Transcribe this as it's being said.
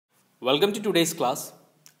Welcome to today's class.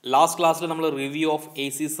 Last class we will review of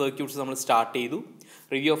AC circuits start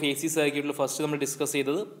review of AC circuit first we discuss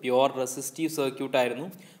pure resistive circuit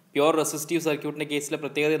pure resistive circuit case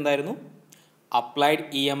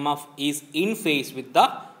applied EMF is in phase with the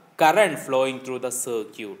current flowing through the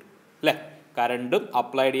circuit. Current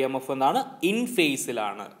applied EMF in phase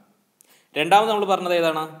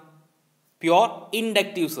pure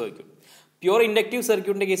inductive circuit. Pure inductive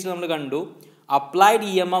circuit case applied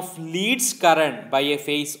EMF leads current by a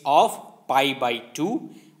phase of pi by 2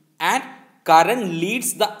 and current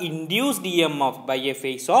leads the induced EMF by a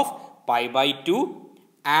phase of pi by 2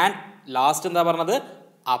 and last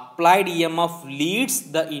applied EMF leads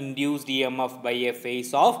the induced EMF by a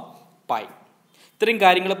phase of pi. ഇത്രയും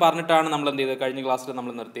കാര്യങ്ങൾ പറഞ്ഞിട്ടാണ് നമ്മൾ എന്ത് ചെയ്തത് കഴിഞ്ഞ ക്ലാസ്സിൽ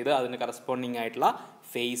നമ്മൾ നിർത്തിയത് അതിന് കറസ്പോണ്ടിങ് ആയിട്ടുള്ള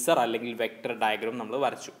ഫേസർ അല്ലെങ്കിൽ വെക്ടർ ഡയഗ്രം നമ്മൾ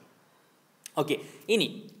വരച്ചു. ഓക്കെ, ഇനി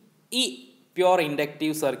ഈ pure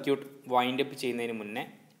inductive circuit wind up ചെയ്യുന്നതിന് മുന്നേ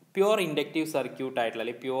പ്യുവർ ഇൻഡക്റ്റീവ് സർക്യൂട്ട് ആയിട്ടുള്ള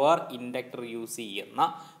അല്ലെങ്കിൽ പ്യുവർ ഇൻഡക്ടർ യൂസ് ചെയ്യുന്ന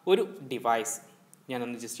ഒരു ഡിവൈസ്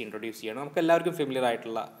ഞാനൊന്ന് ജസ്റ്റ് ഇൻട്രൊഡ്യൂസ് ചെയ്യണം. നമുക്ക് എല്ലാവർക്കും ഫെമിലിയർ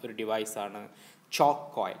ആയിട്ടുള്ള ഒരു ഡിവൈസാണ് ചോക്ക്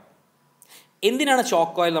കോയിൽ. എന്തിനാണ്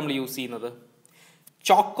ചോക്ക് കോയിൽ നമ്മൾ യൂസ് ചെയ്യുന്നത്?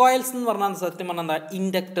 ചോക്ക് കോയിൽസ് എന്ന് പറഞ്ഞാൽ സത്യം പറഞ്ഞാൽ എന്താ,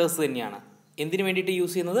 ഇൻഡക്ടേഴ്സ് തന്നെയാണ്. എന്തിനു വേണ്ടിയിട്ട്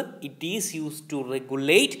യൂസ് ചെയ്യുന്നത്? It is use to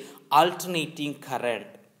regulate alternating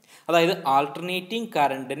current. അതായത് ആൾട്ടർനേറ്റിംഗ്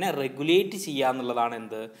കറണ്ടിനെ റെഗുലേറ്റ് ചെയ്യുക എന്നുള്ളതാണ്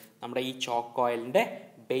എന്ത് നമ്മുടെ ഈ ചോക്ക് കോയിലിൻ്റെ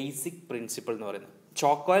ബേസിക് പ്രിൻസിപ്പിൾ എന്ന് പറയുന്നത്.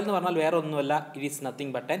 ചോക്ക് കോയിൽ എന്ന് പറഞ്ഞാൽ വേറെ ഒന്നുമല്ല, it is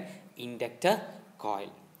nothing but an inductor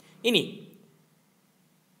coil. ഇനി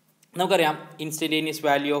നമുക്കറിയാം instantaneous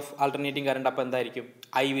value of alternating current അപ്പോൾ എന്തായിരിക്കും?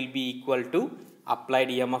 I will be equal to applied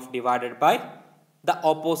EMF divided by the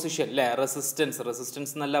opposition അല്ലേ,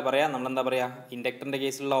 റെസിസ്റ്റൻസ് എന്നല്ല പറയാം, നമ്മളെന്താ പറയുക, ഇൻഡക്ടറിൻ്റെ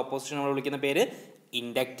കേസിലുള്ള ഓപ്പോസിഷൻ നമ്മൾ വിളിക്കുന്ന പേര്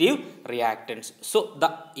inductive reactance. So the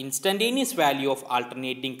instantaneous value of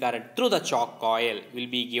alternating current through the chalk coil will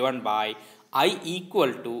be given by I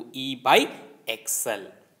equal to E by XL.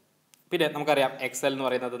 പിന്നെ നമുക്കറിയാം XL എന്ന്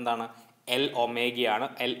പറയുന്നത് എന്താണ്? L ഒമേഗയാണ്.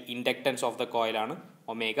 L inductance of the കോയിലാണ്,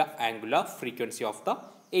 omega angular frequency of the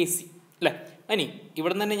AC അല്ലേ. ഇനി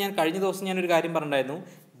ഇവിടെ തന്നെ ഞാൻ കഴിഞ്ഞ ദിവസം ഞാനൊരു കാര്യം പറഞ്ഞിട്ടുണ്ടായിരുന്നു,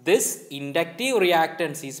 this inductive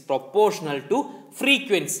reactance is proportional to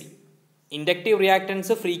frequency. Inductive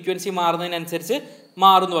reactance frequency മാറുന്നതിനനുസരിച്ച്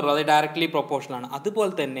മാറുമെന്ന് പറഞ്ഞു, അത് ഡയറക്ട്ലി പ്രൊപ്പോർഷണൽ ആണ്.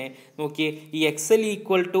 അതുപോലെ തന്നെ നോക്കിയേ, ഈ XL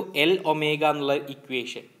equal to L omega എന്നുള്ള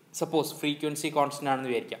ഇക്വേഷൻ സപ്പോസ് ഫ്രീക്വൻസി കോൺസ്റ്റന്റ് ആണെന്ന്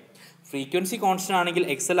വിചാരിക്കാം. ഫ്രീക്വൻസി കോൺസ്റ്റന്റ് ആണെങ്കിൽ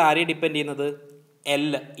XL ആരെയാണ് ഡിപ്പെൻഡ് ചെയ്യുന്നത്?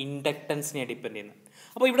 L ഇൻഡക്റ്റൻസിനെ ഡിപ്പെൻഡ് ചെയ്യുന്നത്.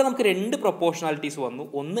 അപ്പോൾ ഇവിടെ നമുക്ക് രണ്ട് പ്രൊപ്പോർഷണാലിറ്റീസ് വന്നു.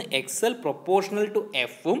 ഒന്ന് XL പ്രൊപ്പോർഷണൽ ടു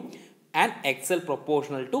എഫും ആൻഡ് XL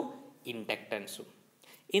പ്രൊപ്പോർഷണൽ ടു ഇൻഡക്റ്റൻസും.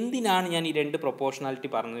 എന്തിനാണ് ഞാൻ ഈ രണ്ട് പ്രൊപ്പോർഷണാലിറ്റി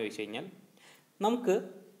പറഞ്ഞതെന്ന് ചോദിച്ചു കഴിഞ്ഞാൽ, നമുക്ക്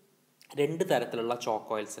രണ്ട് തരത്തിലുള്ള ചോക്ക്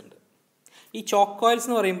കോയിൽസ് ഉണ്ട്. ഈ ചോക്ക് കോയിൽസ്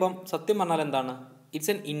എന്ന് പറയുമ്പം സത്യം പറഞ്ഞാൽ എന്താണ്?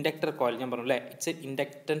 It's an inductor coil. ഞാൻ പറഞ്ഞു അല്ലേ, it's an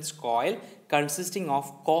inductance coil consisting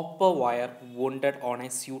of copper wire wounded on A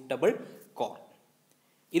suitable core.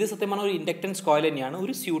 ഇത് സത്യം പറഞ്ഞാൽ ഒരു ഇൻഡക്റ്റൻസ് കോയിൽ തന്നെയാണ്.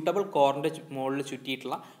 ഒരു സ്യൂട്ടബിൾ കോറിൻ്റെ മുകളിൽ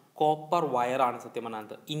ചുറ്റിയിട്ടുള്ള കോപ്പർ വയറാണ് സത്യം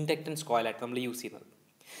പറഞ്ഞാൽ ഇൻഡക്റ്റൻസ് കോയിലായിട്ട് നമ്മൾ യൂസ് ചെയ്യുന്നത്.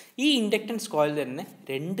 ഈ ഇൻഡക്റ്റൻസ് കോയിൽ തന്നെ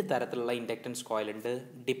രണ്ട് തരത്തിലുള്ള ഇൻഡക്റ്റൻസ് കോയിൽ ഉണ്ട്,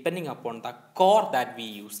 depending upon the core that we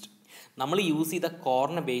used. നമ്മൾ യൂസ് ചെയ്ത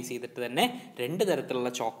കോറിനെ ബേസ് ചെയ്തിട്ട് തന്നെ രണ്ട് തരത്തിലുള്ള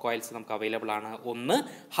ചോക്ക് കോയിൽസ് നമുക്ക് അവൈലബിൾ ആണ്. ഒന്ന്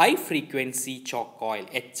high frequency chalk coil,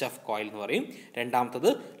 HF coil എന്ന് പറയും. രണ്ടാമത്തത്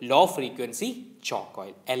low frequency chalk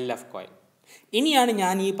coil, LF coil. ഇനിയാണ്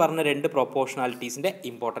ഞാൻ ഈ പറഞ്ഞ രണ്ട് പ്രൊപ്പോർഷണാലിറ്റീസിൻ്റെ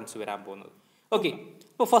ഇമ്പോർട്ടൻസ് വരാൻ പോകുന്നത്. ഓക്കെ,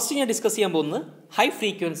 അപ്പോൾ ഫസ്റ്റ് ഞാൻ ഡിസ്കസ് ചെയ്യാൻ പോകുന്നത് ഹൈ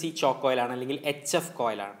ഫ്രീക്വൻസി ചോക്ക് കോയിലാണ് അല്ലെങ്കിൽ HF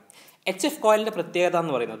കോയിലാണ്. HF കോയിലിൻ്റെ പ്രത്യേകത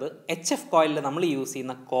എന്ന് പറയുന്നത്, HF കോയിലിൽ നമ്മൾ യൂസ്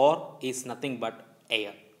ചെയ്യുന്ന core is nothing but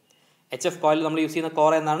air. HF കോയിലിൽ നമ്മൾ യൂസ് ചെയ്യുന്ന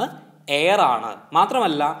കോർ എന്നാണ്? എയർ ആണ്.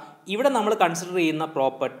 മാത്രമല്ല ഇവിടെ നമ്മൾ കൺസിഡർ ചെയ്യുന്ന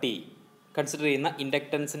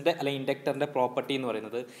ഇൻഡക്റ്റൻസിൻ്റെ അല്ലെങ്കിൽ ഇൻഡക്ടറിൻ്റെ പ്രോപ്പർട്ടി എന്ന്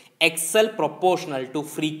പറയുന്നത് XL proportional to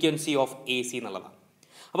frequency of AC എന്നുള്ളതാണ്.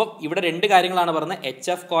 അപ്പം ഇവിടെ രണ്ട് കാര്യങ്ങളാണ് പറഞ്ഞത്.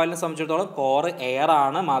 HF കോയിലിനെ സംബന്ധിച്ചിടത്തോളം കോർ എയർ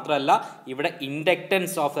ആണ്, മാത്രമല്ല ഇവിടെ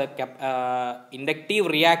inductance of inductive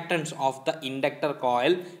reactance of the inductor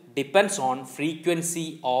coil depends on frequency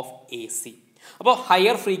of AC. അപ്പോൾ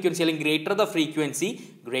ഹയർ ഫ്രീക്വൻസി അല്ലെങ്കിൽ greater the frequency,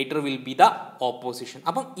 greater will be the opposition.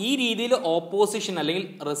 അപ്പം ഈ രീതിയിൽ ഓപ്പോസിഷൻ അല്ലെങ്കിൽ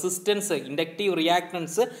റെസിസ്റ്റൻസ്, ഇൻഡക്റ്റീവ്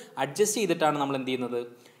റിയാക്റ്റൻസ് അഡ്ജസ്റ്റ് ചെയ്തിട്ടാണ് നമ്മൾ എന്ത് ചെയ്യുന്നത്,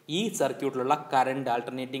 ഈ സർക്യൂട്ടിലുള്ള കറണ്ട്,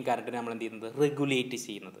 ആൾട്ടർനേറ്റിംഗ് കറണ്ടിനെ നമ്മൾ എന്ത് ചെയ്യുന്നത്, റെഗുലേറ്റ്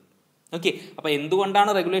ചെയ്യുന്നത്. ഓക്കെ, അപ്പോൾ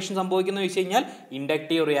എന്തുകൊണ്ടാണ് റെഗുലേഷൻ സംഭവിക്കുന്നത് വെച്ച് കഴിഞ്ഞാൽ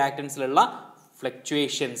ഇൻഡക്റ്റീവ് റിയാക്റ്റൻസിലുള്ള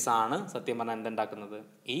ഫ്ലക്ച്വേഷൻസ് ആണ് സത്യം പറഞ്ഞാൽ എന്തുണ്ടാക്കുന്നത്,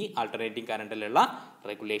 ഈ ആൾട്ടർനേറ്റിംഗ് കറണ്ടിലുള്ള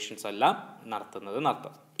റെഗുലേഷൻസ് എല്ലാം നടത്തുന്നത്.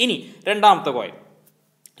 ഇനി രണ്ടാമത്തെ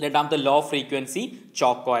low frequency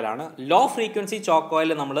chalk കോയിലാണ്. Low frequency chalk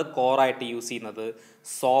coil നമ്മൾ കോറായിട്ട് യൂസ് ചെയ്യുന്നത്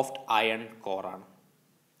soft iron കോറാണ്.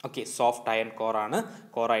 Okay, soft iron കോറാണ്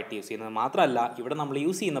കോറായിട്ട് use ചെയ്യുന്നത്. മാത്രമല്ല ഇവിടെ നമ്മൾ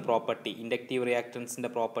യൂസ് ചെയ്യുന്ന പ്രോപ്പർട്ടി, ഇൻഡക്റ്റീവ് റിയാക്റ്റൻസിൻ്റെ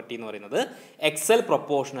പ്രോപ്പർട്ടി എന്ന് പറയുന്നത് XL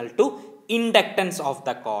proportional to inductance of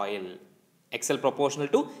the coil. XL proportional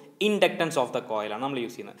to inductance of the കോയിലാണ് നമ്മൾ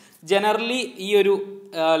യൂസ് ചെയ്യുന്നത്. ജനറലി ഈ ഒരു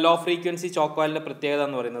ലോ ഫ്രീക്വൻസി ചോക്ക് കോയിലിൻ്റെ പ്രത്യേകത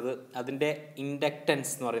എന്ന് പറയുന്നത് അതിൻ്റെ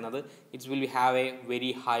ഇൻഡക്റ്റൻസ് എന്ന് പറയുന്നത് it's will have A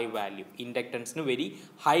very high value. ഇൻഡക്റ്റൻസിന് very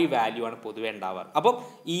high value ആണ് പൊതുവെ ഉണ്ടാവാറ്. അപ്പോൾ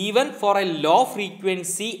even for A low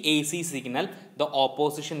frequency A C signal the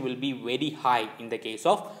opposition will be very high in the case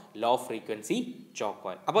of low frequency chalk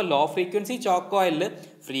coil. അപ്പോൾ low frequency chalk കോയിലിൽ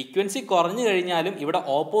frequency കുറഞ്ഞു കഴിഞ്ഞാലും ഇവിടെ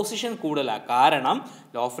opposition കൂടുതലാണ്. കാരണം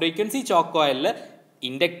ലോ ഫ്രീക്വൻസി ചോക്ക് കോയിലിൽ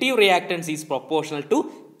inductive reactance is proportional to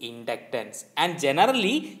inductance, and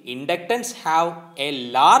generally inductance have a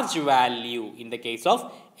large value in the case of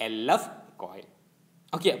LF coil.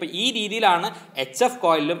 Okay, അപ്പോൾ ഈ രീതിയിലാണ് H F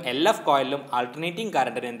കോയിലും L F കോയിലും alternating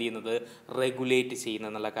കറണ്ടിനെ എന്ത് ചെയ്യുന്നത്, റെഗുലേറ്റ്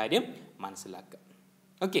ചെയ്യുന്നത് എന്നുള്ള കാര്യം മനസ്സിലാക്കുക.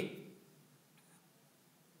 ഓക്കെ,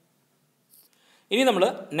 ഇനി നമ്മൾ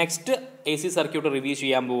next A C circuit review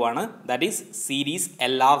ചെയ്യാൻ പോവുകയാണ്. That is series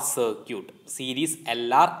L R circuit. Series L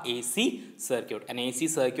R A C circuit, an AC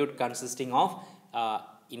circuit consisting of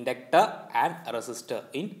inductor and resistor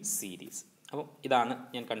in series. അപ്പം ഇതാണ്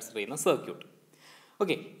ഞാൻ കൺസിഡർ ചെയ്യുന്ന സർക്യൂട്ട്.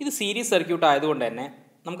 ഓക്കെ, ഇത് series circuit ആയതുകൊണ്ട് തന്നെ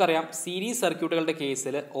നമുക്കറിയാം സീരീസ് സർക്യൂട്ടുകളുടെ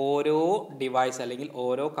കേസിൽ ഓരോ ഡിവൈസ് അല്ലെങ്കിൽ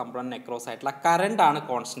ഓരോ കമ്പോണൻറ്റിന് അക്രോസ് ആയിട്ടുള്ള കറണ്ടാണ്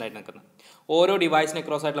കോൺസ്റ്റൻ്റ് ആയിട്ട് നിൽക്കുന്നത്. ഓരോ ഡിവൈസിന്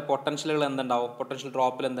അക്രോസ് ആയിട്ടുള്ള പൊട്ടൻഷ്യലുകൾ എന്തുണ്ടാവും, പൊട്ടൻഷ്യൽ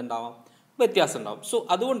ഡ്രോപ്പിൽ എന്തുണ്ടാവും, വ്യത്യാസം ഉണ്ടാവും. സോ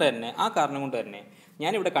അതുകൊണ്ട് തന്നെ ആ കാരണം കൊണ്ട് തന്നെ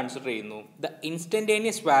ഞാനിവിടെ കൺസിഡർ ചെയ്യുന്നു the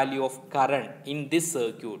instantaneous value of current in this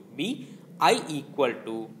circuit B I equal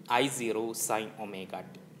to I0 sin omega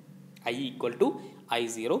t. I equal to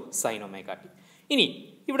I0 sin omega t. ഇനി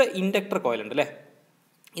ഇവിടെ ഇൻഡക്ടർ കോയിൽ ഉണ്ട് അല്ലേ,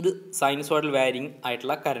 ഇത് സൈനസോയിഡൽ വാരിങ്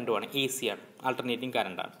ആയിട്ടുള്ള കറണ്ടുമാണ്, എ സി ആണ്, ആൾട്ടർനേറ്റിംഗ്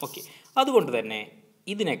കറണ്ടാണ്. ഓക്കെ, അതുകൊണ്ട് തന്നെ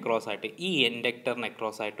ഇതിന് അക്രോസ് ആയിട്ട് ഈ ഇൻഡക്ടറിന്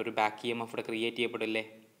അക്രോസ് ആയിട്ട് ഒരു ബാക്ക് ഇ എം എഫ് ഇവിടെ ക്രിയേറ്റ് ചെയ്യപ്പെടില്ലേ.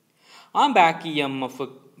 ആ ബാക്ക് ഇ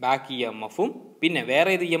എം എഫും പിന്നെ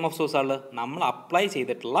വേറെ ഏത് ഇ എം എഫ് സോഴ്സാണ് നമ്മൾ അപ്ലൈ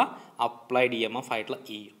ചെയ്തിട്ടുള്ള അപ്ലൈഡ് ഇ എം എഫ് ആയിട്ടുള്ള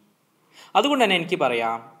ഇ. അതുകൊണ്ട് തന്നെ എനിക്ക്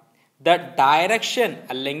പറയാം ദ ഡയറക്ഷൻ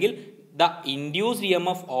അല്ലെങ്കിൽ the induced E M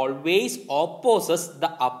F always opposes the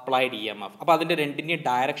applied E M F. അപ്പോൾ അതിൻ്റെ രണ്ടിൻ്റെയും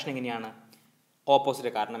ഡയറക്ഷൻ എങ്ങനെയാണ്,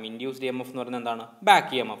 ഓപ്പോസിറ്റ്. കാരണം ഇൻഡ്യൂസ്ഡ് ഇ എം എഫ് എന്ന് പറയുന്നത് എന്താണ്, ബാക്ക്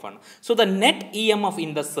ഇ എം എഫ് ആണ്. So the net E M F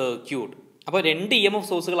in the circuit, അപ്പോൾ രണ്ട് ഇ എം എഫ്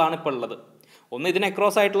സോഴ്സുകളാണ് ഇപ്പോൾ ഉള്ളത്. ഒന്ന് ഇതിന്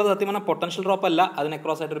അക്രോസ് ആയിട്ടുള്ളത് സത്യം പറഞ്ഞാൽ പൊട്ടൻഷ്യൽ ഡ്രോപ്പ് അല്ല, അതിന്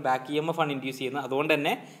അക്രോസ് ആയിട്ട് ഒരു ബാക്ക് ഇ എം എഫ് ആണ് ഇൻഡ്യൂസ് ചെയ്യുന്നത്. അതുകൊണ്ട്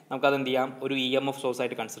തന്നെ നമുക്കത് എന്ത് ചെയ്യാം, ഒരു ഇ എം എഫ് സോഴ്സ്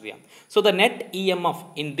ആയിട്ട് കൺസിഡർ ചെയ്യാം. So the net E M F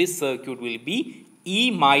in this circuit will be E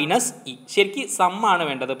minus E. ശരിക്കും സമ്മാണ്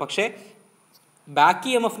വേണ്ടത്, പക്ഷേ ബാക്ക്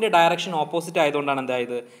ഇ എം എഫിൻ്റെ ഡയറക്ഷൻ ഓപ്പോസിറ്റ് ആയതുകൊണ്ടാണ്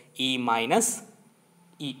എന്തായത് E minus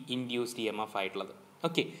E induced E M F ആയിട്ടുള്ളത്.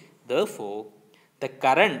 Okay, therefore the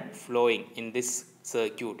current flowing in this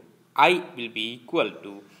circuit I will be equal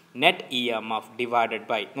to net EMF divided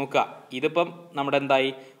by, നോക്കുക ഇതിപ്പം നമ്മുടെ എന്തായി,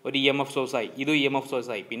 ഒരു ഇ എം എഫ് സോഴ്സായി, ഇതും E M F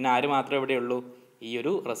സോഴ്സായി, പിന്നെ ആര് മാത്രമേ ഇവിടെ ഉള്ളൂ, ഈ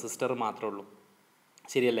ഒരു റെസിസ്റ്റർ മാത്രമേ ഉള്ളൂ,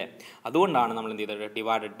 ശരിയല്ലേ. അതുകൊണ്ടാണ് നമ്മൾ എന്ത് ചെയ്തത്,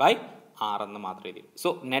 ഡിവൈഡഡ് ബൈ ആർ എന്ന് മാത്രം എഴുതി. So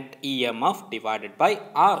net E M F divided by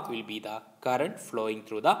R will be the current flowing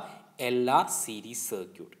through the L R series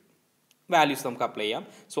circuit. Values നമുക്ക് അപ്ലൈ ചെയ്യാം.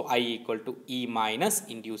 So I equal to E minus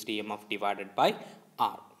induced E M F divided by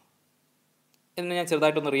R എന്ന് ഞാൻ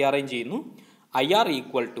ചെറുതായിട്ടൊന്ന് rearrange ചെയ്യുന്നു. I R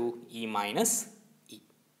equal to E minus E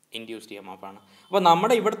induced E M F ആണ്. അപ്പോൾ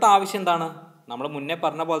നമ്മുടെ ഇവിടുത്തെ ആവശ്യം എന്താണ്, നമ്മൾ മുന്നേ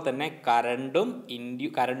പറഞ്ഞ പോലെ തന്നെ കറണ്ടും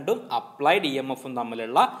അപ്ലൈഡ് ഇ എം എഫും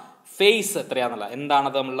തമ്മിലുള്ള ഫേസ് എത്രയാണെന്നുള്ളത്,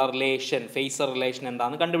 എന്താണത് തമ്മിലുള്ള റിലേഷൻ, ഫേസർ റിലേഷൻ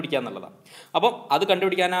എന്താണെന്ന് കണ്ടുപിടിക്കുക എന്നുള്ളതാണ്. അപ്പം അത്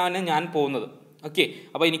കണ്ടുപിടിക്കാനാണ് ഞാൻ പോകുന്നത്. ഓക്കെ,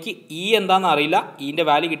 അപ്പോൾ എനിക്ക് ഇ എന്താണെന്ന് അറിയില്ല, ഇൻ്റെ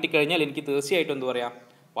വാല്യൂ കിട്ടിക്കഴിഞ്ഞാൽ എനിക്ക് തീർച്ചയായിട്ടും എന്ത് പറയാം,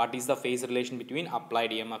 what is the face relation between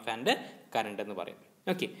applied E M F and current എന്ന് പറയും.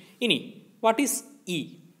 ഓക്കെ, ഇനി what is E,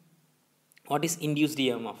 what is induced E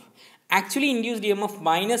M F. Actually induced E M F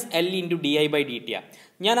minus L into D I by D T ആണ്.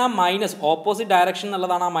 ഞാൻ ആ minus opposite direction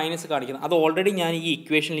എന്നുള്ളതാണ് ആ minus കാണിക്കുന്നത്, അത് ഓൾറെഡി ഞാൻ ഈ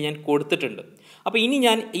ഇക്വേഷനിൽ ഞാൻ കൊടുത്തിട്ടുണ്ട്. അപ്പോൾ ഇനി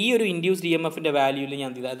ഞാൻ ഈ ഒരു ഇൻഡ്യൂസ്ഡ് ഇ എം എഫിൻ്റെ വാല്യൂവിൽ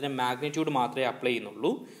ഞാൻ അതിൻ്റെ മാഗ്നിറ്റ്യൂഡ് മാത്രമേ അപ്ലൈ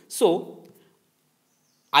ചെയ്യുന്നുള്ളൂ. So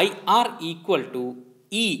I R equal to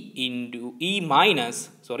E into E minus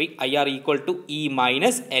I R equal to E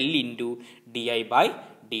minus L into D I by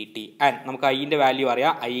D T. And നമുക്ക് ഐൻ്റെ വാല്യൂ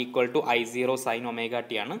അറിയാം, I equal to I0 sine omega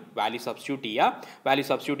T ആണ്. Value substitute ചെയ്യുക. Value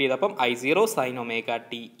substitute ചെയ്തപ്പം I0 sine omega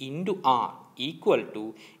T into R equal to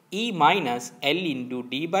E minus L into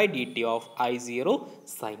D by D T of I0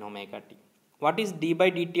 sine omega T. What is D by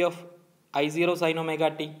D T of I0 sine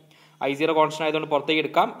omega T? I0 constant ആയതുകൊണ്ട് പുറത്തേക്ക്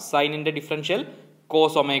എടുക്കാം. സൈനിൻ്റെ differential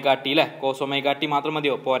cos omega T അല്ലേ, cos omega T മാത്രം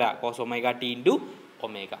മതിയോ, പോരാ, cos omega T into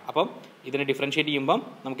omega. അപ്പം ഇതിനെ differentiate ചെയ്യുമ്പം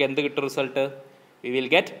നമുക്ക് എന്ത് കിട്ടും result, we will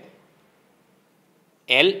get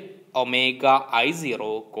L omega I0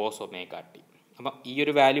 cos omega t. അപ്പം ഈ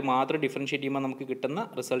ഒരു വാല്യൂ മാത്രം ഡിഫറൻഷ്യേറ്റ് ചെയ്യുമ്പോൾ നമുക്ക് കിട്ടുന്ന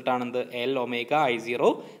റിസൾട്ടാണ് എന്ത്, L omega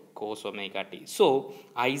I0 cos omega t. So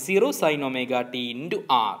I0 sin omega t into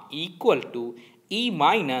R equal to E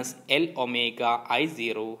minus L omega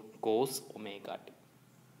I0 cos omega t.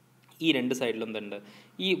 ഈ രണ്ട് സൈഡിലും എന്തുണ്ട്,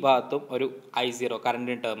 ഈ ഭാഗത്തും ഒരു I0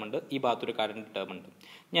 കറണ്ടിൻ്റെ ടേം ഉണ്ട്, ഈ ഭാഗത്തൊരു കറണ്ട് ടേം ഉണ്ട്.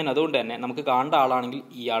 ഞാൻ അതുകൊണ്ട് തന്നെ നമുക്ക് കാണേണ്ട ആളാണെങ്കിൽ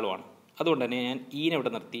ഇയാളുമാണ്. അതുകൊണ്ട് തന്നെ ഞാൻ ഈനെ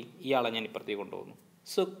ഇവിടെ നിർത്തി ഇയാളെ ഞാൻ ഇപ്പുറത്തേക്ക് കൊണ്ടുപോകുന്നു.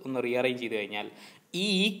 സോ ഒന്ന് റീഅറേഞ്ച് ചെയ്ത് കഴിഞ്ഞാൽ E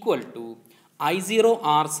equal to I0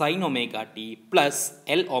 R sine omega T plus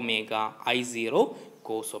L omega I0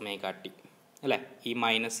 cos omega T അല്ലേ. ഈ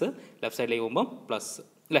മൈനസ് ലെഫ്റ്റ് സൈഡിലേക്ക് പോകുമ്പം പ്ലസ്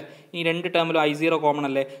അല്ലേ. ഈ രണ്ട് ടേമിലും I0 കോമൺ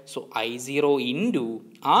അല്ലേ. So I0 into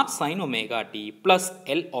R sine omega T plus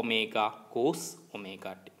L omega cos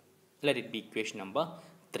omega T. Let it be equation number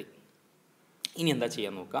 3. ഇനി എന്താ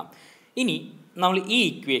ചെയ്യാൻ നോക്കാം. ഇനി നമ്മൾ ഈ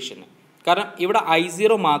ഇക്വേഷന്, കാരണം ഇവിടെ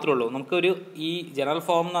I0 മാത്രമേ ഉള്ളൂ, നമുക്കൊരു ഈ ജനറൽ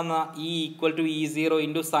ഫോം എന്ന് പറഞ്ഞാൽ E equal to E0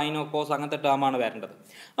 into sine oh cos അങ്ങനത്തെ ടേമാണ് വരേണ്ടത്.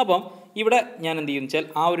 അപ്പം ഇവിടെ ഞാൻ എന്ത് ചെയ്യും വെച്ചാൽ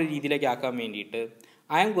ആ ഒരു രീതിയിലേക്ക് ആക്കാൻ വേണ്ടിയിട്ട്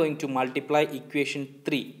I am going to multiply equation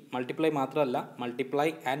 3. Multiply മാത്രമല്ല, multiply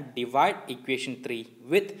and divide equation 3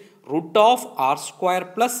 with root of r square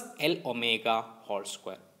plus L omega whole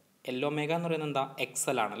square. L omega എന്ന് പറയുന്നത് എന്താ,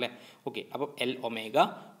 XL ആണല്ലേ. ഓക്കെ, അപ്പം L omega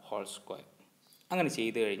whole square. അങ്ങനെ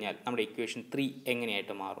ചെയ്ത് കഴിഞ്ഞാൽ നമ്മുടെ ഇക്വേഷൻ 3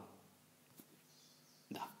 എങ്ങനെയായിട്ട് മാറും?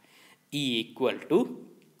 E equal to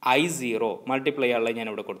I0 multiply ആണല്ലോ ഞാൻ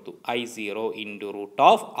ഇവിടെ കൊടുത്തു, I0 into root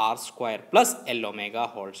of R square plus L omega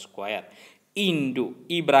whole square into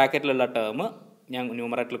ഈ ബ്രാക്കറ്റിലുള്ള ടേം ഞാൻ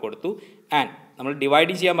ന്യൂമറേറ്ററിൽ കൊടുത്തു. ആൻഡ് നമ്മൾ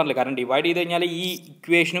ഡിവൈഡ് ചെയ്യാൻ പറഞ്ഞില്ല, കാരണം ഡിവൈഡ് ചെയ്ത് കഴിഞ്ഞാൽ ഈ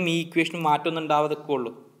ഇക്വേഷനും മാറ്റമൊന്നും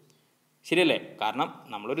ഉണ്ടാവാതൊക്കെ ശരിയല്ലേ. കാരണം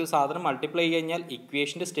നമ്മളൊരു സാധനം മൾട്ടിപ്ലൈ ചെയ്ത് കഴിഞ്ഞാൽ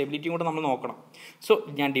ഇക്വേഷൻ്റെ സ്റ്റെബിലിറ്റിയും കൂടെ നമ്മൾ നോക്കണം. സോ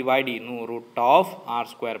ഞാൻ ഡിവൈഡ് ചെയ്യുന്നു root of R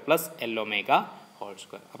square plus L omega whole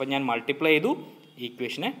square. അപ്പം ഞാൻ മൾട്ടിപ്ലൈ ചെയ്തു,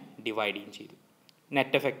 ഇക്വേഷനെ ഡിവൈഡ് ചെയ്യുകയും ചെയ്തു.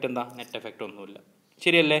 നെറ്റ് എഫക്റ്റ് എന്താ, നെറ്റ് എഫക്റ്റ് ഒന്നുമില്ല,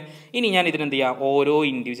 ശരിയല്ലേ. ഇനി ഞാൻ ഇതിനെന്ത് ചെയ്യാം, ഓരോ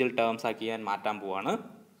ഇൻഡിവിജ്വൽ ടേംസ് ആക്കി ഞാൻ മാറ്റാൻ പോവാണ്.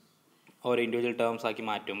 ഓരോ ഇൻഡിവിജ്വൽ ടേംസ് ആക്കി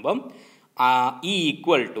മാറ്റുമ്പം E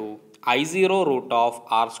equal to I0 root of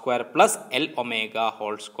R square plus L omega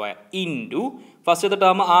whole square into ഫസ്റ്റത്തെ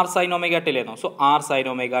term R sine omega T അല്ലായിരുന്നു. So R sine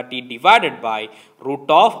omega T divided by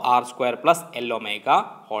root of R square plus L omega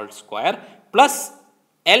whole square plus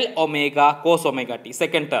L omega cos omega T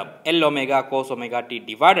second term L omega cos omega T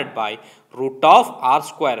divided by root of R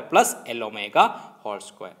square plus L omega whole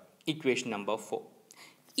square. Equation number 4.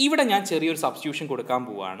 ഇവിടെ ഞാൻ ചെറിയൊരു substitution കൊടുക്കാൻ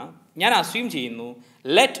പോവുകയാണ്. ഞാൻ assume ചെയ്യുന്നു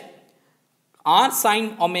let R sine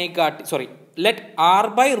omega T let R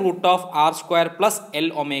by root of R square plus L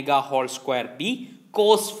omega whole square B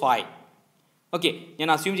cos phi. Okay, ഞാൻ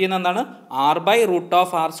assume ചെയ്യുന്നത് എന്താണ്, R by root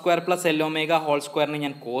of R square plus L omega whole സ്ക്വയറിന്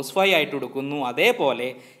ഞാൻ cos phi ആയിട്ട് കൊടുക്കുന്നു. അതേപോലെ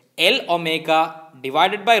L omega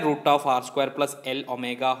divided by root of R square plus L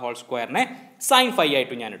omega whole സ്ക്വയറിനെ sine phi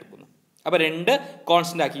ആയിട്ട് ഞാൻ എടുക്കുന്നു. അപ്പോൾ രണ്ട്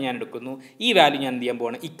കോൺസ്റ്റൻ്റ് ആക്കി ഞാൻ എടുക്കുന്നു. ഈ വാല്യൂ ഞാൻ എന്ത് ചെയ്യാൻ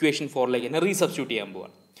പോവാണ്, ഇക്വേഷൻ 4ലേക്ക് തന്നെ റീസബ്സ്റ്റിറ്റ്യൂട്ട് ചെയ്യാൻ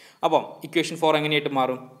പോവാണ്. അപ്പം ഇക്വേഷൻ 4 എങ്ങനെയായിട്ട്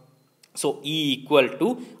മാറും? So E equal to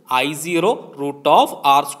I0 root of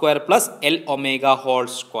R square plus L omega whole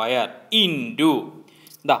square into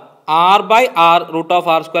R by R root of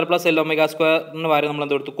R square plus L omega സ്ക്വയറിന് പകരം നമ്മൾ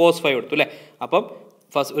എന്ത് കൊടുത്തു, കോസ് ഫൈവ് കൊടുത്തു അല്ലേ. അപ്പം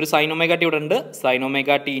ഫസ്റ്റ് ഒരു സൈൻ ഒമേഗ ടി ഇവിടെ ഉണ്ട്, sine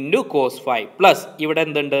omega T into cos five plus ഇവിടെ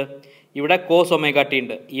എന്തുണ്ട്, ഇവിടെ കോസ് ഒമേഗ ടി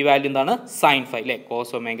ഉണ്ട്. ഈ വാല്യൂ എന്താണ്, സൈൻ ഫൈവ് അല്ലേ.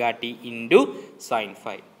 Cos omega T into sine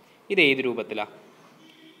five. ഇത് ഏത് രൂപത്തിലാണ്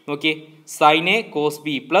നോക്കിയേ, sine A cos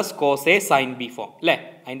B plus cos A sign B form അല്ലേ.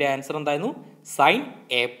 അതിൻ്റെ ആൻസർ എന്തായിരുന്നു, സൈൻ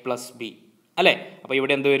എ പ്ലസ് ബി അല്ലേ. അപ്പോൾ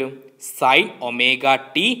ഇവിടെ എന്ത് വരും, sine omega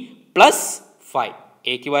T plus five.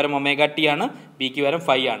 എക്ക് പകരം ഒമേഗ ടി ആണ്, ബിക്ക് പകരം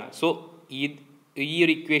ഫൈവ് ആണ്. സോ ഈ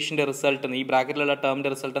ഒരു ഇക്വേഷൻ്റെ റിസൾട്ട്, ഈ ബ്രാക്കറ്റിലുള്ള ടേമിൻ്റെ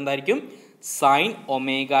റിസൾട്ട് എന്തായിരിക്കും, sine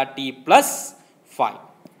omega T plus five.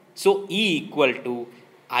 So E equal to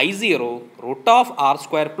I0 root of R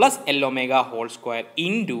square plus L omega whole square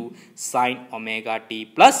into sine omega T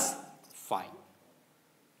plus five.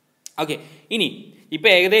 Okay, ഇനി ഇപ്പോൾ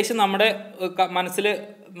ഏകദേശം നമ്മുടെ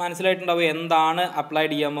മനസ്സിലായിട്ടുണ്ടാവും എന്താണ്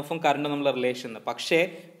അപ്ലൈഡ് EMFും കറണ്ടും തമ്മിലുള്ള റിലേഷൻ എന്ന്. പക്ഷേ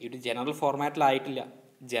ഇത് ജനറൽ ഫോർമാറ്റിലായിട്ടില്ല.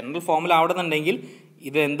 ജനറൽ ഫോമിലാവണമെന്നുണ്ടെങ്കിൽ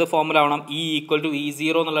ഇത് എന്ത് ഫോമിലാവണം, E ഈക്വൽ ടു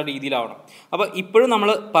E0 എന്നുള്ള രീതിയിലാവണം. അപ്പോൾ ഇപ്പോഴും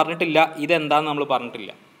നമ്മൾ പറഞ്ഞിട്ടില്ല ഇതെന്താണെന്ന് നമ്മൾ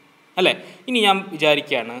പറഞ്ഞിട്ടില്ല അല്ലേ. ഇനി ഞാൻ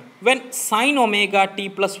വിചാരിക്കുകയാണ്, when sine omega T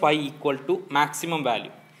plus five equal to maximum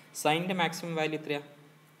value, സൈനിൻ്റെ maximum value എത്രയാണ്,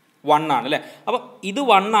 1 ആണ് അല്ലേ. അപ്പം ഇത്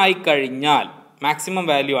 1 ആയിക്കഴിഞ്ഞാൽ മാക്സിമം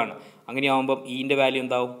വാല്യൂ ആണ്. അങ്ങനെയാവുമ്പം ഈൻ്റെ വാല്യൂ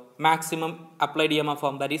എന്താവും, മാക്സിമം അപ്ലൈഡ് EMF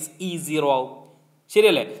ആവും, ദാറ്റ് ഈസ് E0 ആവും,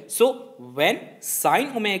 ശരിയല്ലേ. So when sine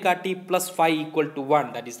omega T plus five equal to 1,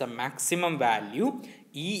 that is the maximum value,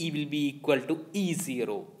 E will be equal to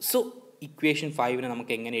E0. So equation 5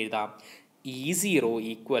 നമുക്ക് എങ്ങനെ എഴുതാം, E0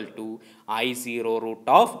 equal to I0 root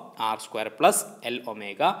of R square plus L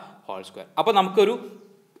omega whole square. അപ്പോൾ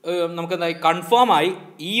നമുക്കെന്തായി confirm ആയി,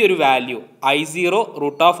 ഈ ഒരു value I0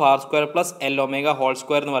 root of R square plus L omega whole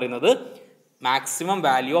square എന്ന് പറയുന്നത് maximum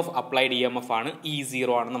value of applied EMF ആണ്,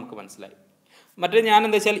 E0 ആണെന്ന് നമുക്ക് മനസ്സിലായി. മറ്റേ ഞാൻ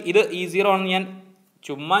എന്താ വെച്ചാൽ ഇത് E0 ആണെന്ന് ഞാൻ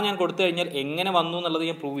ചുമ്മാ കൊടുത്തു കഴിഞ്ഞാൽ എങ്ങനെ വന്നു എന്നുള്ളത്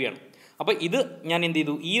ഞാൻ പ്രൂവ് ചെയ്യണം. അപ്പോൾ ഇത് ഞാൻ എന്ത്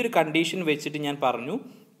ചെയ്തു, ഈ ഒരു കണ്ടീഷൻ വെച്ചിട്ട് ഞാൻ പറഞ്ഞു,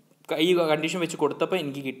 ഈ കണ്ടീഷൻ വെച്ച് കൊടുത്തപ്പോൾ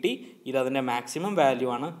എനിക്ക് കിട്ടി ഇത് അതിൻ്റെ മാക്സിമം വാല്യൂ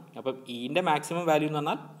ആണ്. അപ്പം ഈൻ്റെ മാക്സിമം വാല്യൂ എന്ന്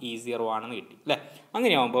പറഞ്ഞാൽ E0 ആണെന്ന് കിട്ടി അല്ലേ.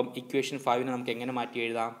 അങ്ങനെയാകുമ്പം ഇക്വേഷൻ 5 നമുക്ക് എങ്ങനെ മാറ്റി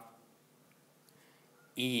എഴുതാം?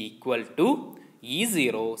 E =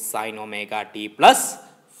 E0 sin omega t plus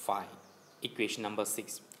 5. Equation number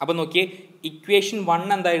 6. അപ്പം നോക്കിയേ, ഇക്വേഷൻ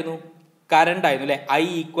 1 എന്തായിരുന്നു? കറണ്ട് ആയിരുന്നു അല്ലേ. I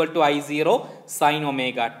 = I0 sin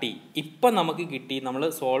omega t. ഇപ്പം നമുക്ക് കിട്ടി, നമ്മൾ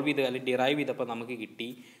സോൾവ് ചെയ്ത് അല്ലെങ്കിൽ ഡിറൈവ് ചെയ്തപ്പോൾ നമുക്ക് കിട്ടി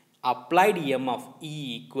applied EMF E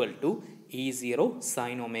 = E0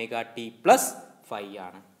 sin omega t plus 5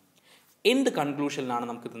 ആണ്. എന്ത് കൺക്ലൂഷനിലാണ്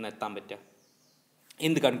നമുക്കിത് എത്താൻ പറ്റുക?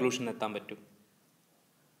 എന്ത് കൺക്ലൂഷൻ എത്താൻ പറ്റും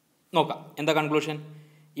നോക്കാം. എന്താ കൺക്ലൂഷൻ?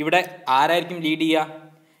 ഇവിടെ ആരായിരിക്കും ലീഡ് ചെയ്യുക?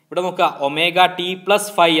 ഇവിടെ നോക്കുക, ഒമേഗ ടി പ്ലസ്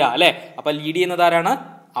 5 അല്ലേ. അപ്പം ലീഡ് ചെയ്യുന്നത് ആരാണ്?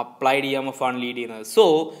 അപ്ലൈഡ് EMF ആണ് ലീഡ് ചെയ്യുന്നത്. So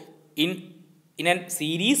in a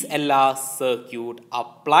series LR circuit,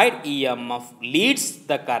 applied EMF leads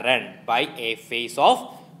the current by a phase of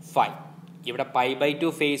 5. ഇവിടെ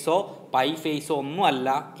π/2 ഫേസോ പൈ ഫേസോ ഒന്നും അല്ല,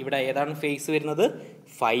 ഇവിടെ ഏതാണ് ഫേസ് വരുന്നത്?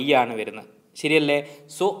 5 ആണ് വരുന്നത്, ശരിയല്ലേ?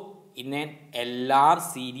 So in an LR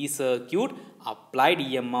series circuit, applied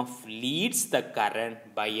EMF leads the current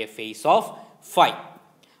by a phase of 5.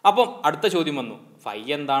 അപ്പം അടുത്ത ചോദ്യം വന്നു, 5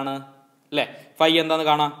 എന്താണ് അല്ലേ? 5 എന്താണെന്ന്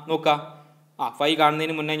കാണാം, നോക്കാം. 5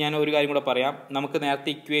 കാണുന്നതിന് മുന്നേ ഞാൻ ഒരു കാര്യം കൂടെ പറയാം. നമുക്ക് നേരത്തെ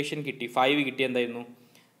ഇക്വേഷൻ കിട്ടി, 5 കിട്ടി എന്തായിരുന്നു?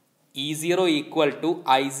 E0 =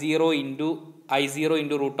 I0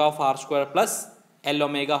 × √R² plus L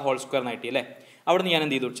omega whole square എന്നായിട്ട് അല്ലേ. അവിടെ നിന്ന് ഞാൻ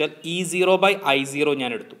എന്ത് ചെയ്തു വെച്ചാൽ E0/I0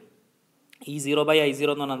 ഞാൻ എടുത്തു.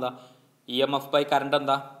 E0/I0 എന്ന് പറഞ്ഞാൽ എന്താ? EMF ബൈ കറണ്ട്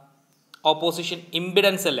എന്താ? ഓപ്പോസിഷൻ,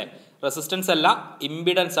 ഇമ്പിഡൻസ് അല്ലേ, റെസിസ്റ്റൻസ് അല്ല,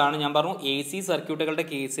 ഇമ്പിഡൻസ് ആണ്. ഞാൻ പറഞ്ഞു AC സർക്യൂട്ടുകളുടെ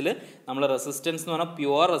കേസിൽ നമ്മൾ റെസിസ്റ്റൻസ് എന്ന് പറഞ്ഞാൽ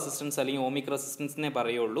പ്യുവർ റെസിസ്റ്റൻസ് അല്ലെങ്കിൽ ഓമിക് റെസിസ്റ്റൻസിനെ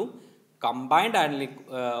പറയുള്ളൂ. കമ്പൈൻഡ് ആണെങ്കിൽ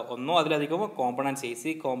ഒന്നോ അതിലധികമോ കോമ്പണൻസ് AC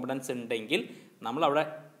കോമ്പണൻസ് ഉണ്ടെങ്കിൽ നമ്മളവിടെ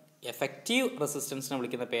എഫക്റ്റീവ് റെസിസ്റ്റൻസിനെ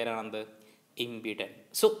വിളിക്കുന്ന പേരാണെന്ത്? Impedance.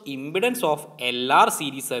 So impedance of LR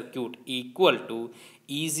series circuit =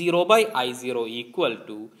 E0/I0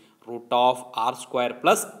 = √R²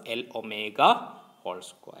 plus L omega whole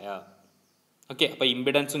square. Okay, അപ്പോൾ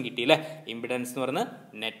ഇമ്പിഡൻസും കിട്ടി അല്ലേ. ഇമ്പിഡൻസ് എന്ന് പറയുന്നത്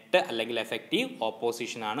നെറ്റ് അല്ലെങ്കിൽ എഫക്റ്റീവ്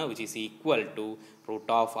ഓപ്പോസിഷൻ ആണ്, which is equal to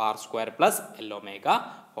 √R² plus L omega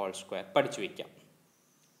whole square. പഠിച്ചു വയ്ക്കാം.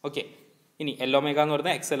 ഓക്കെ, ഇനി L omega എന്ന്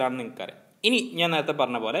പറയുന്നത് XL ആണെന്ന് നിങ്ങൾക്കറിയാം. ഇനി ഞാൻ നേരത്തെ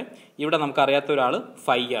പറഞ്ഞ പോലെ ഇവിടെ നമുക്കറിയാത്ത ഒരാൾ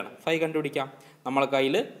 5 ആണ്. 5 കണ്ടുപിടിക്കാം. നമ്മളെ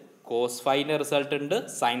കയ്യിൽ cos 5ൻ്റെ റിസൾട്ട് ഉണ്ട്,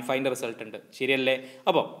 sin 5ൻ്റെ റിസൾട്ട് ഉണ്ട്, ശരിയല്ലേ?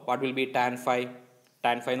 അപ്പോൾ what will be tan 5?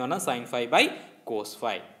 tan 5 എന്ന് പറഞ്ഞാൽ sin 5/cos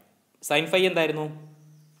 5. sin 5 എന്തായിരുന്നു?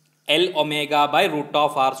 L omega by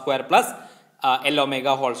 √R² plus L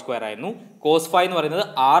omega whole square ആയിരുന്നു. cos 5 എന്ന് പറയുന്നത്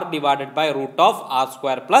R divided by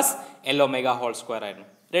 √R² plus L omega whole square ആയിരുന്നു.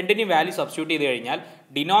 രണ്ടിനും വാല്യൂ സബ്സ്റ്റിറ്റ്യൂട്ട് ചെയ്ത് കഴിഞ്ഞാൽ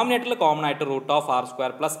ഡിനോമിനേറ്ററിൽ കോമൺ ആയിട്ട്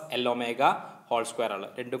 √R² plus L omega whole square ആണ്,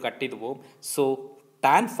 രണ്ടും കട്ട് ചെയ്ത് പോകും. So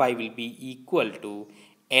tan 5 will be equal to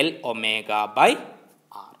L omega by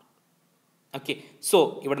R. Okay, so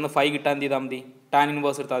ഇവിടുന്ന് 5 കിട്ടാൻ എന്ത് ചെയ്താൽ മതി? tan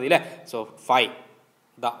ഇൻവേഴ്സ് എടുത്താൽ മതി അല്ലേ. So 5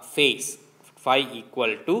 the face 5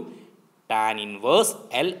 equal to tan inverse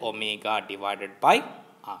L omega divided by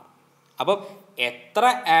R. അപ്പം എത്ര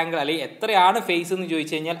ആംഗിൾ അല്ലെങ്കിൽ എത്രയാണ് ഫേസ് എന്ന്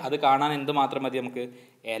ചോദിച്ചു കഴിഞ്ഞാൽ അത് കാണാൻ എന്ത് മാത്രം മതി? നമുക്ക്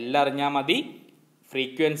L അറിഞ്ഞാൽ മതി,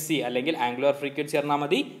 ഫ്രീക്വൻസി അല്ലെങ്കിൽ ആംഗുലർ ഫ്രീക്വൻസി അറിഞ്ഞാൽ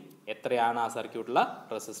മതി, എത്രയാണ് ആ സർക്യൂട്ടിലുള്ള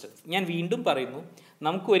റെസിസ്റ്റൻസ്. ഞാൻ വീണ്ടും പറയുന്നു,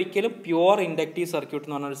 നമുക്ക് ഒരിക്കലും പ്യുവർ ഇൻഡക്റ്റീവ് സർക്യൂട്ട്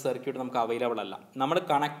എന്ന് പറഞ്ഞൊരു സർക്യൂട്ട് നമുക്ക് അവൈലബിൾ അല്ല. നമ്മൾ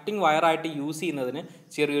കണക്റ്റിംഗ് വയറായിട്ട് യൂസ് ചെയ്യുന്നതിന്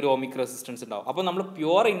ചെറിയൊരു ഓമിക് റെസിസ്റ്റൻസ് ഉണ്ടാവും. അപ്പോൾ നമ്മൾ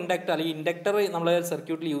പ്യുവർ ഇൻഡക്ടർ അല്ലെങ്കിൽ ഇൻഡക്ടർ നമ്മൾ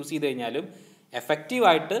സർക്യൂട്ടിൽ യൂസ് ചെയ്ത് കഴിഞ്ഞാലും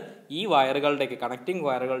എഫക്റ്റീവായിട്ട് ഈ വയറുകളുടെയൊക്കെ കണക്റ്റിംഗ്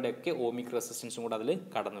വയറുകളുടെയൊക്കെ ഓമിക് റെസിസ്റ്റൻസും കൂടെ അതിൽ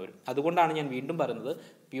കടന്നു വരും. അതുകൊണ്ടാണ് ഞാൻ വീണ്ടും പറയുന്നത്,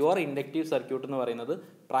 പ്യുവർ ഇൻഡക്റ്റീവ് സർക്യൂട്ട് എന്ന് പറയുന്നത്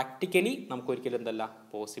പ്രാക്ടിക്കലി നമുക്കൊരിക്കലും എന്തല്ല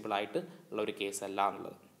പോസിബിൾ ആയിട്ട് ഉള്ള ഒരു കേസ് അല്ല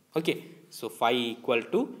എന്നുള്ളത്. Okay, so 5 equal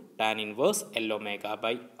to tan inverse L omega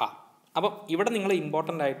by R. അപ്പം ഇവിടെ നിങ്ങൾ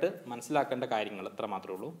ഇമ്പോർട്ടൻ്റ് ആയിട്ട് മനസ്സിലാക്കേണ്ട കാര്യങ്ങൾ എത്ര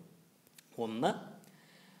മാത്രമേ ഉള്ളൂ. ഒന്ന്,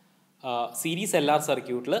 സീരീസ് LR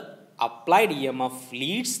സർക്യൂട്ടിൽ applied EMF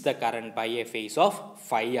Leeds the current by A face of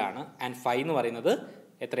 5 ആണ്. ആൻഡ് 5 എന്ന് പറയുന്നത്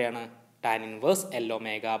എത്രയാണ്? tan inverse L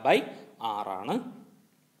omega by R ആണ്.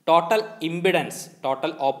 Total impedance,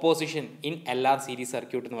 total opposition in LR series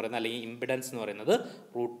circuit എന്ന് പറയുന്നത് അല്ലെങ്കിൽ ഇമ്പിഡൻസ് എന്ന് പറയുന്നത്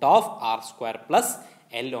 √R² plus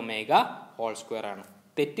L omega whole square ആണ്.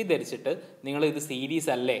 തെറ്റിദ്ധരിച്ചിട്ട് നിങ്ങൾ ഇത് സീരീസ്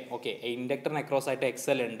അല്ലേ, ഓക്കെ ഇൻഡക്ടറിന് അക്രോസ് ആയിട്ട്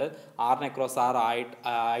XL ഉണ്ട്, ആറിന് അക്രോസ്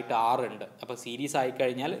ആയിട്ട് R ഉണ്ട്, അപ്പോൾ സീരീസ്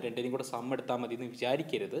ആയിക്കഴിഞ്ഞാൽ രണ്ടിനും കൂടെ സം എടുത്താൽ മതി എന്ന്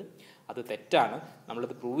വിചാരിക്കരുത്. അത് തെറ്റാണ്.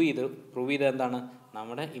 നമ്മളിത് പ്രൂവ് ചെയ്തത് എന്താണ്?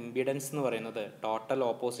 നമ്മുടെ ഇമ്പിഡൻസ് എന്ന് പറയുന്നത്, ടോട്ടൽ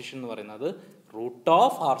ഓപ്പോസിഷൻ എന്ന് പറയുന്നത്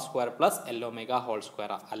 √R² plus L omega whole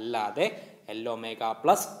square, അല്ലാതെ L omega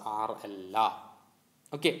പ്ലസ് R അല്ല.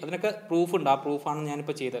 ഓക്കെ, അതിനൊക്കെ പ്രൂഫ് ഉണ്ട്. ആ പ്രൂഫാണ്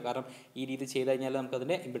ഞാനിപ്പോൾ ചെയ്തത്. കാരണം ഈ രീതി ചെയ്ത് കഴിഞ്ഞാൽ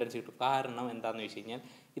നമുക്കതിൻ്റെ ഇമ്പിഡൻസ് കിട്ടും. കാരണം എന്താണെന്ന് വെച്ച് കഴിഞ്ഞാൽ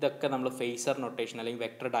ഇതൊക്കെ നമ്മൾ ഫേസർ നൊട്ടേഷൻ അല്ലെങ്കിൽ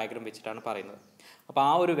വെക്ടർ ഡയഗ്രം വെച്ചിട്ടാണ് പറയുന്നത്. അപ്പോൾ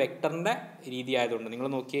ആ ഒരു വെക്ടറിൻ്റെ രീതി ആയതുകൊണ്ട് നിങ്ങൾ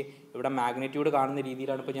നോക്കിയേ, ഇവിടെ മാഗ്നിറ്റ്യൂഡ് കാണുന്ന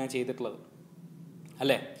രീതിയിലാണ് ഇപ്പോൾ ഞാൻ ചെയ്തിട്ടുള്ളത്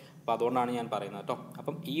അല്ലേ. അപ്പോൾ അതുകൊണ്ടാണ് ഞാൻ പറയുന്നത് കേട്ടോ.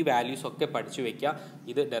 അപ്പം ഈ വാല്യൂസ് ഒക്കെ പഠിച്ചു വയ്ക്കുക.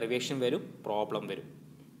 ഇത് ഡെറിവേഷൻ വരും, പ്രോബ്ലം വരും.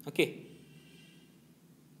 Okay,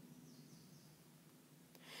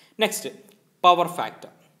 next power factor.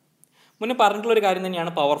 മുന്നേ പറഞ്ഞിട്ടുള്ളൊരു കാര്യം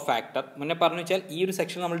തന്നെയാണ് പവർ ഫാക്ടർ. മുന്നേ പറഞ്ഞു വെച്ചാൽ ഈ ഒരു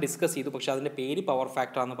സെക്ഷൻ നമ്മൾ ഡിസ്കസ് ചെയ്തു, പക്ഷേ അതിൻ്റെ പേര് പവർ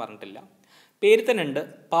ഫാക്ടർ ആണെന്ന് പറഞ്ഞിട്ടില്ല. പേര് തന്നെ ഉണ്ട്.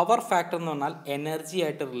 പവർ ഫാക്ടർ എന്ന് പറഞ്ഞാൽ എനർജി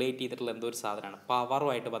ആയിട്ട് റിലേറ്റ് ചെയ്തിട്ടുള്ള എന്തോ ഒരു സാധനമാണ്,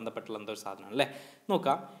 പവറുമായിട്ട് ബന്ധപ്പെട്ടുള്ള എന്തോ ഒരു സാധനമാണ് അല്ലേ.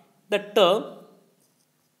 നോക്കാം, ദ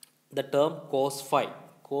ടേം കോസ് ഫൈ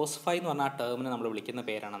എന്ന് പറഞ്ഞാൽ ആ ടേമിനെ നമ്മൾ വിളിക്കുന്ന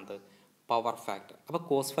പേരാണ് എന്ത്, പവർ ഫാക്ടർ. അപ്പോൾ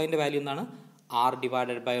കോസ് ഫൈൻ്റെ വാല്യൂ എന്താണ്, r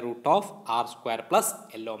divided by root of r square plus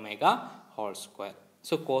L omega whole square.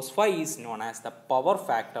 So cos phi is known as the power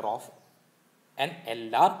factor of an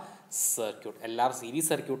LR circuit. LR series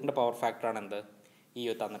സർക്യൂട്ടിൻ്റെ power ഫാക്ടറാണ് എന്ത്, ഈ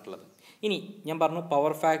തന്നിട്ടുള്ളത്. ഇനി ഞാൻ പറഞ്ഞു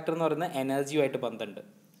power factor എന്ന് പറയുന്നത് എനർജിയുമായിട്ട് ബന്ധമുണ്ട്.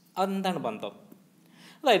 അതെന്താണ് ബന്ധം?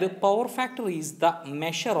 അതായത് power factor is the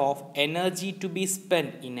measure of energy to B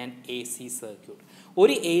spend in an AC circuit.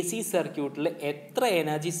 ഒരു AC സർക്യൂട്ടിൽ എത്ര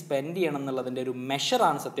എനർജി സ്പെൻഡ് ചെയ്യണം എന്നുള്ളതിൻ്റെ ഒരു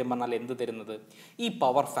മെഷറാണ് സത്യം പറഞ്ഞാൽ എന്ത് തരുന്നത്, ഈ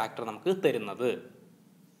പവർ ഫാക്ടർ നമുക്ക് തരുന്നത്.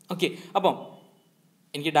 ഓക്കെ, അപ്പം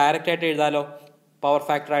എനിക്ക് ഡയറക്റ്റ് ആയിട്ട് എഴുതാലോ, പവർ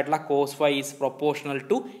ഫാക്ടർ ആയിട്ടുള്ള cos phi is proportional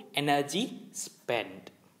to energy spend.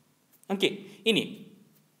 Okay, ഇനി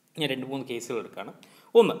ഞാൻ 2-3 കേസുകൾ എടുക്കുകയാണ്.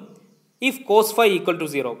 ഒന്ന്, if cos phi equal to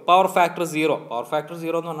 0, power factor 0. Power factor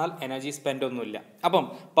 0 എന്ന് പറഞ്ഞാൽ എനർജി സ്പെൻഡ് ഒന്നുമില്ല. അപ്പം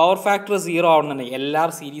പവർ ഫാക്ടർ 0 ആവണമെന്നുണ്ടെങ്കിൽ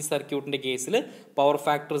LR സീരീസ് സർക്യൂട്ടിൻ്റെ കേസിൽ പവർ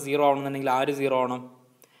ഫാക്ടർ 0 ആവണമെന്നുണ്ടെങ്കിൽ ആര് 0 ആവണം,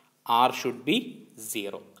 R ഷുഡ് ബി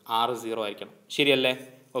 0. R 0 ആയിരിക്കണം, ശരിയല്ലേ?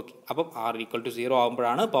 ഓക്കെ, അപ്പം R ഈക്വൽ ടു 0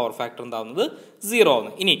 ആകുമ്പോഴാണ് പവർ ഫാക്ടർ എന്താവുന്നത്, 0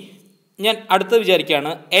 ആവുന്നത്. ഇനി ഞാൻ അടുത്ത് വിചാരിക്കുകയാണ്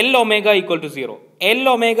L omega equal to 0. L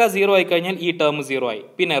omega 0 ആയി കഴിഞ്ഞാൽ ഈ ടേം 0 ആയി.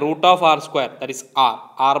 പിന്നെ root of R square that is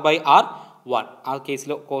R by R 1. ആ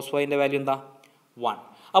കേസിൽ കോസ് ഫൈൻ്റെ വാല്യൂ എന്താ, 1.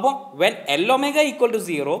 അപ്പോൾ when L omega equal to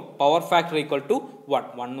 0, power factor equal to 1.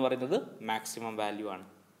 1 എന്ന് പറയുന്നത് മാക്സിമം വാല്യൂ ആണ്,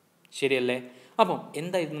 ശരിയല്ലേ? അപ്പം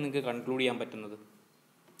എന്തായിരുന്നു നിങ്ങൾക്ക് കൺക്ലൂഡ് ചെയ്യാൻ പറ്റുന്നത്?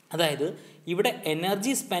 അതായത് ഇവിടെ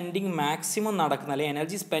എനർജി സ്പെൻഡിങ് മാക്സിമം നടക്കുന്ന അല്ലെങ്കിൽ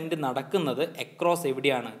എനർജി സ്പെൻഡ് നടക്കുന്നത് അക്രോസ്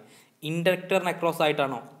എവിടെയാണ്, ഇൻഡക്ടറിന് അക്രോസ്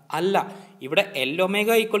ആയിട്ടാണോ? അല്ല, ഇവിടെ L ഒമേഗ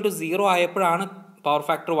ഈക്വൽ ടു 0 ആയപ്പോഴാണ് പവർ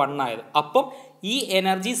ഫാക്ടർ 1 ആയത്. അപ്പം ഈ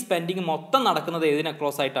എനർജി സ്പെൻഡിങ് മൊത്തം നടക്കുന്നത് ഏതിന്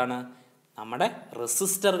അക്രോസ് ആയിട്ടാണ്, നമ്മുടെ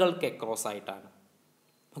റെസിസ്റ്ററുകൾക്ക് അക്രോസ് ആയിട്ടാണ്.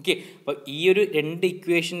 ഓക്കെ, അപ്പോൾ ഈ ഒരു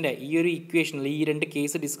ഇക്വേഷൻ ഈ 2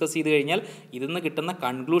 കേസ് ഡിസ്കസ് ചെയ്ത് കഴിഞ്ഞാൽ ഇതിൽ നിന്ന് കിട്ടുന്ന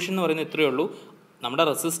കൺക്ലൂഷൻ എന്ന് പറയുന്നത് ഇത്രയേ ഉള്ളൂ. നമ്മുടെ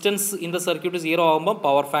റെസിസ്റ്റൻസ് ഇൻ ദ സർക്യൂട്ട് 0 ആകുമ്പോൾ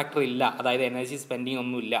പവർ ഫാക്ടർ ഇല്ല, അതായത് എനർജി സ്പെൻഡിങ്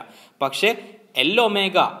ഒന്നുമില്ല. പക്ഷേ L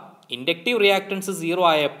ഒമേഗ ഇൻഡക്റ്റീവ് റിയാക്ടൻസ് 0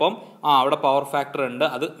 ആയപ്പം അവിടെ പവർ ഫാക്ടർ ഉണ്ട്,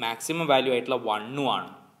 അത് മാക്സിമം വാല്യൂ ആയിട്ടുള്ള 1 ആണ്.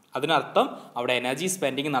 അതിനർത്ഥം അവിടെ എനർജി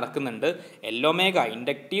സ്പെൻഡിങ് നടക്കുന്നുണ്ട്. L ഒമേഗ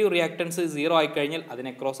ഇൻഡക്റ്റീവ് റിയാക്ടൻസ് 0 ആയിക്കഴിഞ്ഞാൽ അതിന്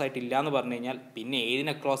അക്രോസ് ആയിട്ടില്ല എന്ന് പറഞ്ഞു കഴിഞ്ഞാൽ പിന്നെ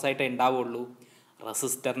ഏതിന് അക്രോസ് ആയിട്ടേ ഉണ്ടാവുള്ളൂ,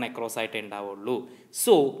 റെസിസ്റ്ററിന് അക്രോസ് ആയിട്ടേ ഉണ്ടാവുള്ളൂ.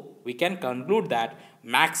 So we can conclude that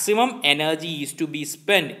maximum energy is to be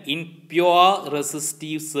spent in pure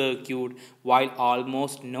resistive circuit while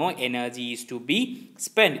almost no energy is to be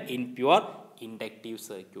spent in pure inductive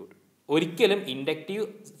circuit. ഒരിക്കലും ഇൻഡക്റ്റീവ്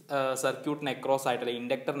സർക്യൂട്ടിന് അക്രോസ് ആയിട്ട് അല്ലെങ്കിൽ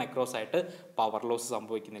ഇൻഡക്ടറിന് across ആയിട്ട് power loss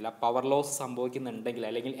സംഭവിക്കുന്നില്ല. Power loss സംഭവിക്കുന്നുണ്ടെങ്കിൽ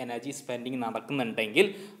അല്ലെങ്കിൽ energy spending നടക്കുന്നുണ്ടെങ്കിൽ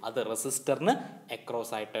അത് റെസിസ്റ്ററിന്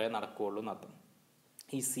across ആയിട്ട് നടക്കുകയുള്ളൂ എന്നർത്ഥം.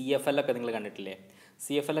 ഈ CFL ഒക്കെ നിങ്ങൾ കണ്ടിട്ടില്ലേ?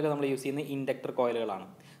 CFL ഒക്കെ നമ്മൾ യൂസ് ചെയ്യുന്ന ഇൻഡക്ടർ കോയിലുകളാണ്.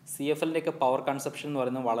 CFLൻ്റെയൊക്കെ പവർ കൺസപ്ഷൻ എന്ന്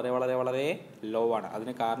പറയുന്നത് വളരെ വളരെ വളരെ ലോ ആണ്.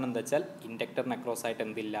 അതിന് കാരണം എന്താ വെച്ചാൽ ഇൻഡക്ടറിന് അക്രോസ് ആയിട്ട്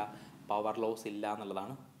എന്തില്ല, പവർ ലോസ് ഇല്ല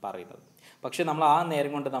എന്നുള്ളതാണ് പറയുന്നത്. പക്ഷേ നമ്മൾ ആ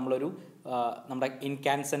നേരം കൊണ്ട് നമ്മുടെ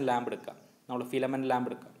ഇൻകാൻസൻ ലാമ്പ് എടുക്കുക, നമ്മൾ ഫിലമെൻറ്റ് ലാമ്പ്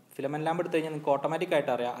എടുക്കുക. ഫിലമെൻറ്റ് ലാമ്പ് എടുത്തു കഴിഞ്ഞാൽ നിങ്ങൾക്ക്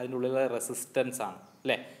ഓട്ടോമാറ്റിക്കായിട്ട് അറിയാം അതിൻ്റെ ഉള്ളിലെ റെസിസ്റ്റൻസ് ആണ്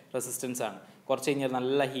അല്ലേ, റെസിസ്റ്റൻസ് ആണ്. കുറച്ച് കഴിഞ്ഞാൽ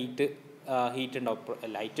നല്ല ഹീറ്റ് ഉണ്ടാവും,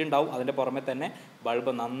 ലൈറ്റ് ഉണ്ടാവും, അതിൻ്റെ പുറമെ തന്നെ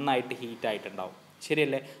ബൾബ് നന്നായിട്ട് ഹീറ്റായിട്ടുണ്ടാവും,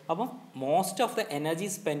 ശരിയല്ലേ? അപ്പം most of the energy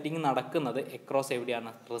spending നടക്കുന്നത് അക്രോസ്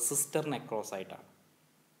എവിടെയാണ്, റെസിസ്റ്ററിന് അക്രോസ് ആയിട്ടാണ്.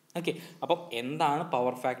 ഓക്കെ, അപ്പം എന്താണ്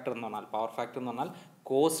പവർ ഫാക്ടർ എന്ന് പറഞ്ഞാൽ? പവർ ഫാക്ടർ എന്ന് പറഞ്ഞാൽ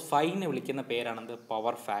കോസ് ഫൈനെ വിളിക്കുന്ന പേരാണെന്ത്,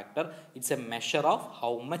 power factor. It's A measure of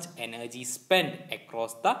how much energy spend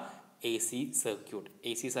across the AC circuit.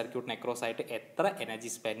 AC സർക്യൂട്ടിന് അക്രോസ് ആയിട്ട് എത്ര എനർജി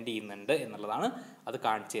സ്പെൻഡ് ചെയ്യുന്നുണ്ട് എന്നുള്ളതാണ് അത്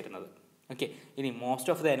കാണിച്ചു തരുന്നത്. ഓക്കെ, ഇനി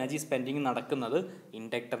most of the energy spending നടക്കുന്നത്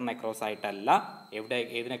ഇൻഡക്ടറിന് അക്രോസ് ആയിട്ടല്ല,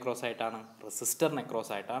 ഏതിന് അക്രോസ് ആയിട്ടാണ്, റെസിസ്റ്ററിന്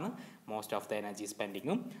അക്രോസ് ആയിട്ടാണ് മോസ്റ്റ് ഓഫ് ദ എനർജി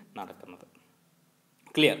സ്പെൻഡിങ്ങും നടക്കുന്നത്.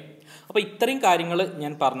 ക്ലിയർ? അപ്പോൾ ഇത്രയും കാര്യങ്ങൾ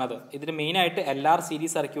ഞാൻ പറഞ്ഞത് ഇതിന് മെയിനായിട്ട് LR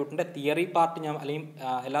സീരീസ് സർക്യൂട്ടിൻ്റെ തിയറി പാർട്ട് അല്ലെങ്കിൽ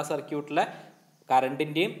LR സർക്യൂട്ടിലെ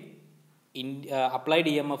കറണ്ടിൻ്റെയും അപ്ലൈഡ്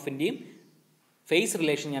EMFൻ്റെയും ഫേസ്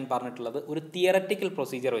റിലേഷൻ ഞാൻ പറഞ്ഞിട്ടുള്ളത് ഒരു തിയററ്റിക്കൽ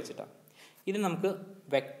പ്രൊസീജിയർ വെച്ചിട്ടാണ്. ഇത് നമുക്ക്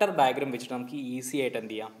വെക്റ്റർ ഡയഗ്രം വെച്ചിട്ട് നമുക്ക് ഈസി ആയിട്ട്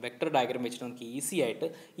എന്ത് ചെയ്യാം, വെക്റ്റർ ഡയഗ്രം വെച്ചിട്ട് നമുക്ക് ഈസി ആയിട്ട്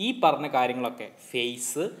ഈ പറഞ്ഞ കാര്യങ്ങളൊക്കെ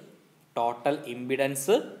ഫേസ്, ടോട്ടൽ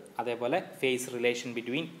ഇമ്പിഡൻസ്, അതേപോലെ face relation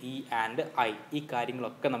between E and I, ഈ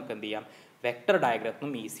കാര്യങ്ങളൊക്കെ നമുക്ക് എന്ത് ചെയ്യാം, വെക്റ്റർ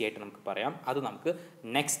ഡയഗ്രത്തിനും ഈസി ആയിട്ട് നമുക്ക് പറയാം. അത് നമുക്ക്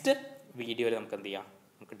നെക്സ്റ്റ് വീഡിയോയിൽ നമുക്ക് എന്ത് ചെയ്യാം,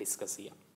 നമുക്ക് ഡിസ്കസ് ചെയ്യാം.